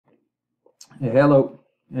Hello.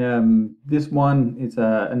 This one is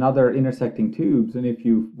another intersecting tubes, and if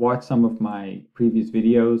you've watched some of my previous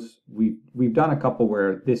videos, we've done a couple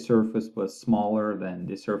where this surface was smaller than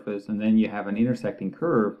this surface, and then you have an intersecting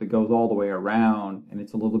curve that goes all the way around, and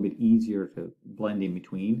it's a little bit easier to blend in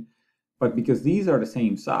between. But because these are the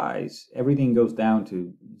same size, everything goes down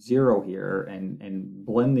to zero here, and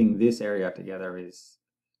blending this area together is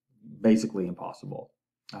basically impossible.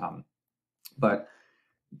 But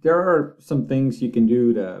there are some things you can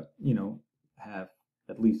do to, have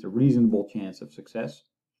at least a reasonable chance of success.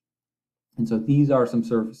 And so these are some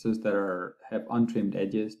surfaces that have untrimmed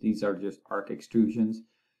edges. These are just arc extrusions.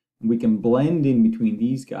 And we can blend in between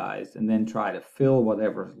these guys and then try to fill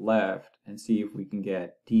whatever's left and see if we can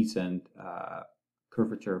get decent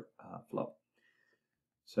curvature flow.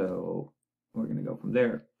 So we're going to go from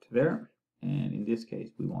there to there. And in this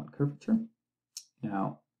case, we want curvature.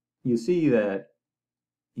 Now, you see that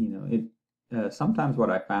sometimes what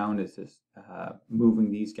I found is just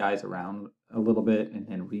moving these guys around a little bit and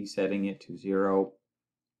then resetting it to zero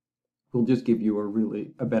will just give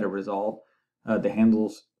you a better result. The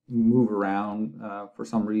handles move around for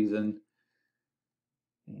some reason,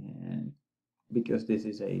 and because this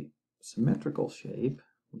is a symmetrical shape,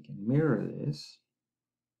 we can mirror this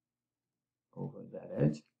over that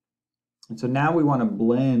edge. And so now we want to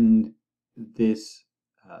blend this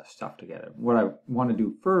stuff together. What I want to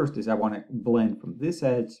do first is I want to blend from this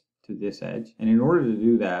edge to this edge, and in order to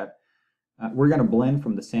do that, we're going to blend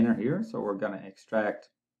from the center here. So we're going to extract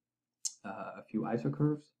a few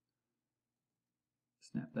isocurves,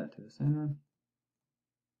 snap that to the center,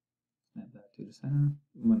 snap that to the center.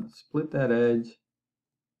 I'm going to split that edge,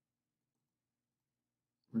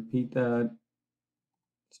 repeat that,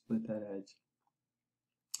 split that edge.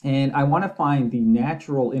 And I want to find the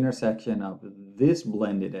natural intersection of this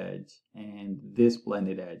blended edge and this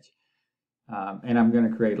blended edge. And I'm going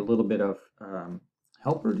to create a little bit of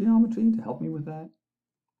helper geometry to help me with that.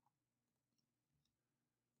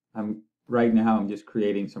 Right now I'm just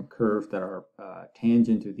creating some curves that are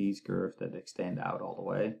tangent to these curves that extend out all the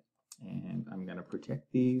way. And I'm going to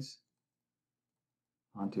project these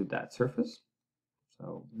onto that surface.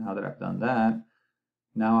 So now that I've done that,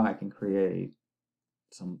 now I can create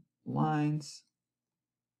some lines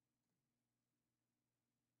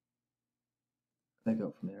that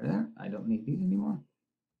go from there to there. I don't need these anymore.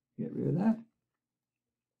 Get rid of that.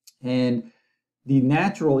 And the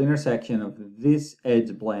natural intersection of this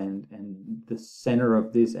edge blend and the center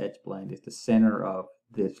of this edge blend is the center of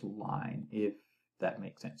this line, if that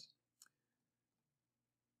makes sense.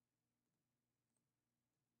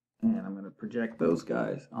 And I'm going to project those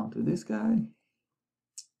guys onto this guy.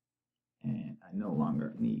 And I no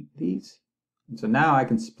longer need these. And so now I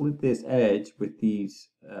can split this edge with these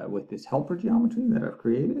with this helper geometry that I've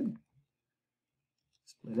created.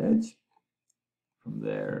 Split edge from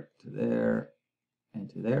there to there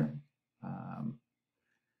and to there.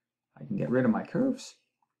 I can get rid of my curves.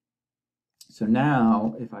 So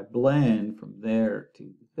now if I blend from there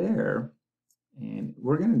to there, and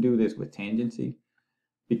we're going to do this with tangency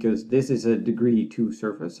because this is a degree 2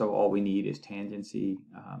 surface, so all we need is tangency.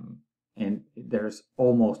 And there's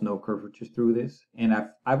almost no curvature through this. And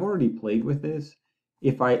I've already played with this.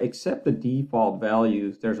 If I accept the default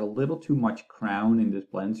values, there's a little too much crown in this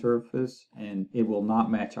blend surface, and it will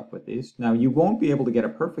not match up with this. Now, you won't be able to get a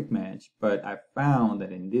perfect match, but I found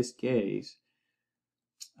that in this case,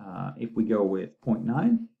 if we go with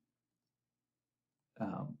 0.9,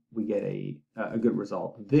 we get a good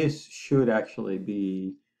result. This should actually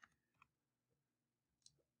be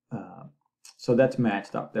so that's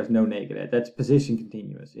matched up. There's no negative. That's position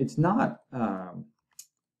continuous. It's not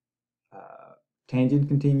tangent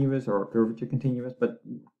continuous or curvature continuous, but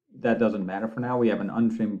that doesn't matter for now. We have an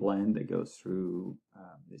untrimmed blend that goes through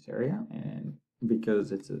this area, and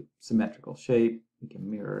because it's a symmetrical shape, we can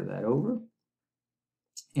mirror that over.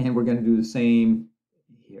 And we're going to do the same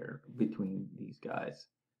here between these guys.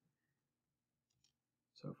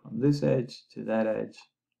 So from this edge to that edge,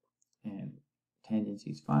 and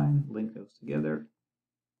tangency is fine, link those together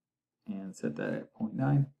and set that at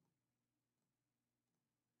 0.9.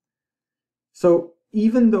 So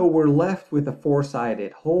even though we're left with a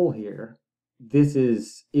 4-sided hole here, this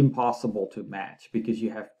is impossible to match because you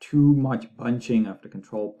have too much bunching of the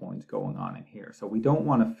control points going on in here. So we don't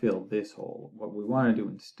want to fill this hole. What we want to do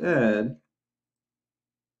instead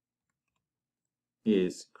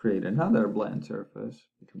is create another blend surface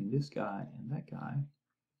between this guy and that guy.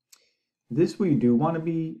 This we do want to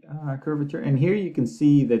be curvature, and here you can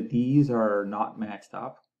see that these are not matched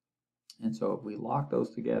up, and so if we lock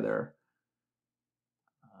those together,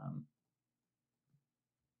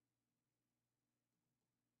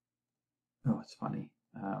 Oh, it's funny.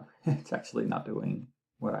 It's actually not doing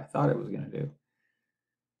what I thought it was going to do.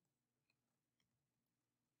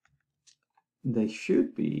 They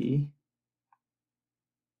should be.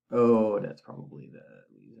 Oh, that's probably the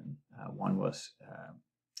reason. One was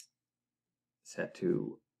set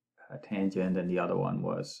to tangent and the other one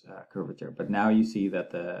was curvature. But now you see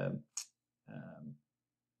that the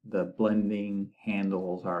blending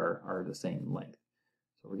handles are the same length.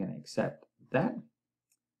 So we're going to accept that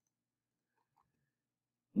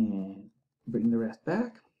and bring the rest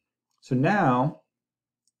back. So now,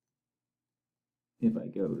 if I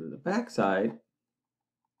go to the back side,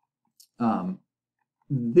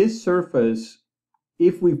 this surface,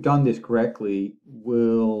 if we've done this correctly,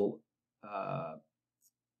 will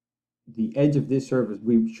the edge of this surface,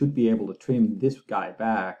 we should be able to trim this guy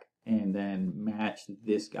back and then match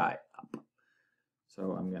this guy up.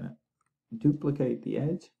 So I'm going to duplicate the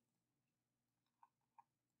edge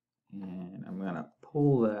and I'm going to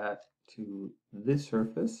pull that to this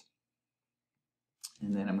surface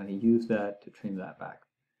and then I'm going to use that to trim that back.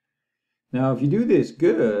 Now if you do this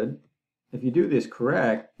good, if you do this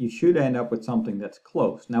correct, you should end up with something that's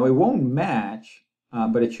close. Now it won't match,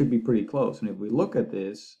 but it should be pretty close. And if we look at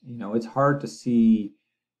this, you know, it's hard to see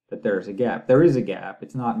that there's a gap. There is a gap.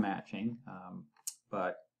 It's not matching.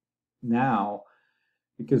 But now,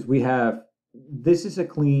 because we have, this is a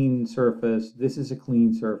clean surface, this is a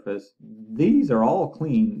clean surface. These are all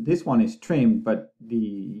clean. This one is trimmed, but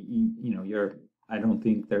I don't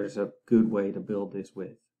think there's a good way to build this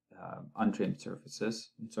with untrimmed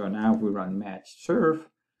surfaces. So now if we run match surf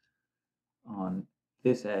on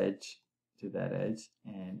this edge to that edge,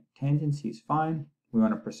 and tangency is fine. We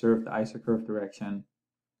want to preserve the isocurve direction.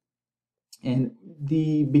 And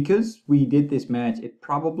because we did this match, it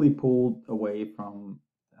probably pulled away from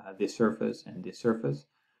this surface and this surface.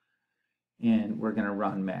 And we're going to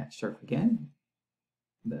run match surf again,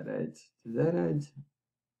 that edge to that edge,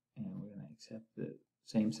 and we're going to accept the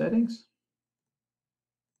same settings.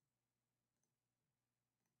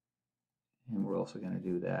 And we're also going to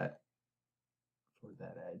do that for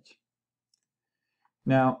that edge.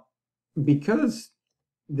 Now, because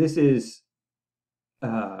this is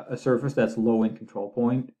a surface that's low in control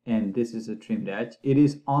point and this is a trimmed edge, it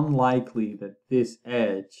is unlikely that this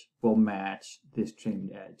edge will match this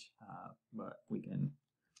trimmed edge. But we can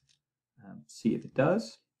see if it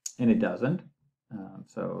does, and it doesn't.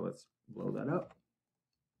 So let's blow that up.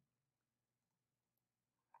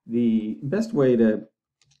 The best way to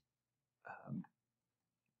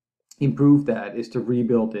improve that is to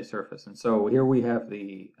rebuild this surface. And so here we have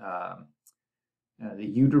the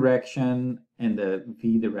U direction and the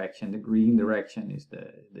V direction. The green direction is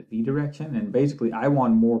the V direction, and basically I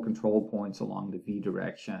want more control points along the V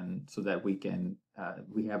direction so that we can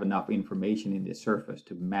we have enough information in this surface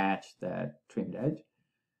to match that trimmed edge.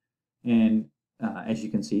 And as you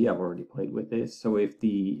can see, I've already played with this. So if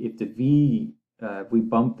the V we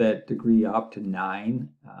bump that degree up to 9,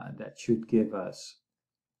 that should give us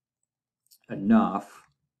enough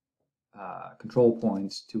control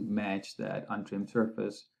points to match that untrimmed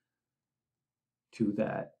surface to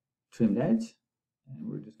that trimmed edge. And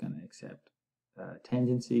we're just going to accept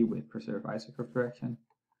tangency with preserve isocurve direction.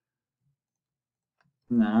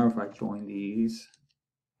 Now if I join these,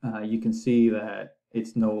 you can see that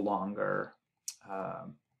it's no longer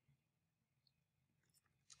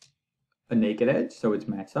a naked edge, so it's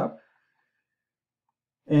matched up.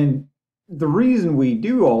 And the reason we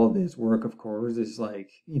do all of this work, of course, is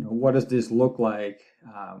like, you know, what does this look like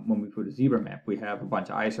when we put a zebra map? We have a bunch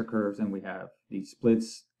of isocurves and we have these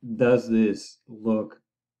splits. Does this look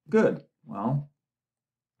good? Well,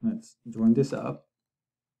 let's join this up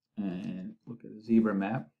and look at the zebra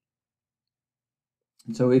map.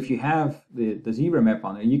 And so if you have the zebra map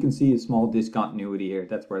on there, you can see a small discontinuity here.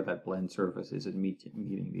 That's where that blend surface is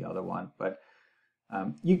meeting the other one. But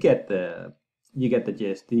you get the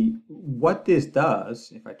gist. What this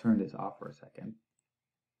does, if I turn this off for a second,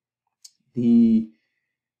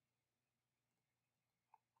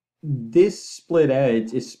 this split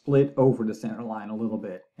edge is split over the center line a little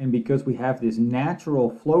bit. And because we have this natural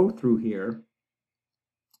flow through here,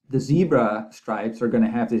 the zebra stripes are going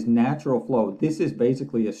to have this natural flow. This is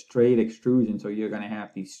basically a straight extrusion, so you're going to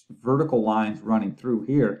have these vertical lines running through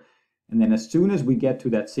here. And then as soon as we get to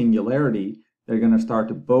that singularity, they're going to start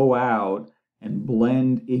to bow out and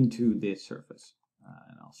blend into this surface.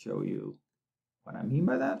 And I'll show you what I mean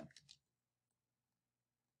by that.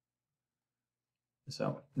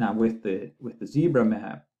 So now with the zebra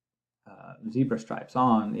map, zebra stripes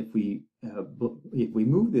on, if we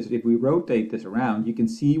move this, if we rotate this around, you can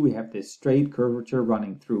see we have this straight curvature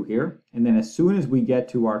running through here. And then as soon as we get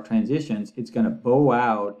to our transitions, it's going to bow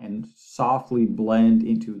out and softly blend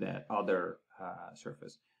into that other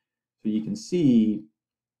surface. So you can see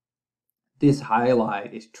this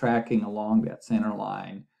highlight is tracking along that center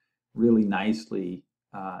line really nicely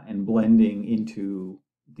and blending into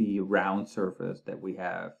the round surface that we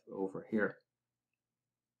have over here.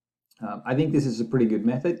 I think this is a pretty good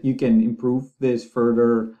method. You can improve this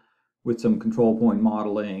further with some control point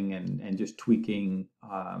modeling and just tweaking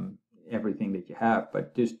everything that you have.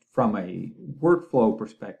 But just from a workflow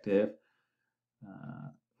perspective,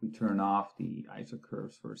 we turn off the ISO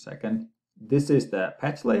curves for a second. This is the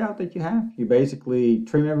patch layout that you have. You basically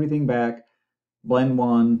trim everything back, blend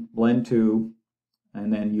 1, blend 2,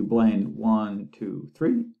 and then you blend 1, 2,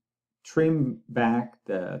 3. Trim back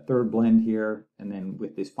the third blend here, and then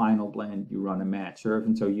with this final blend you run a match surf,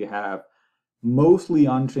 and so you have mostly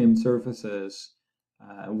untrimmed surfaces,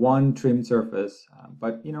 one trimmed surface,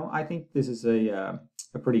 but you know, I think this is a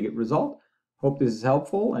pretty good result. Hope this is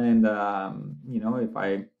helpful, and you know, if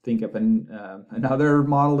I think of another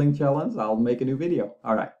modeling challenge, I'll make a new video.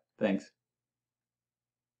 All right, thanks.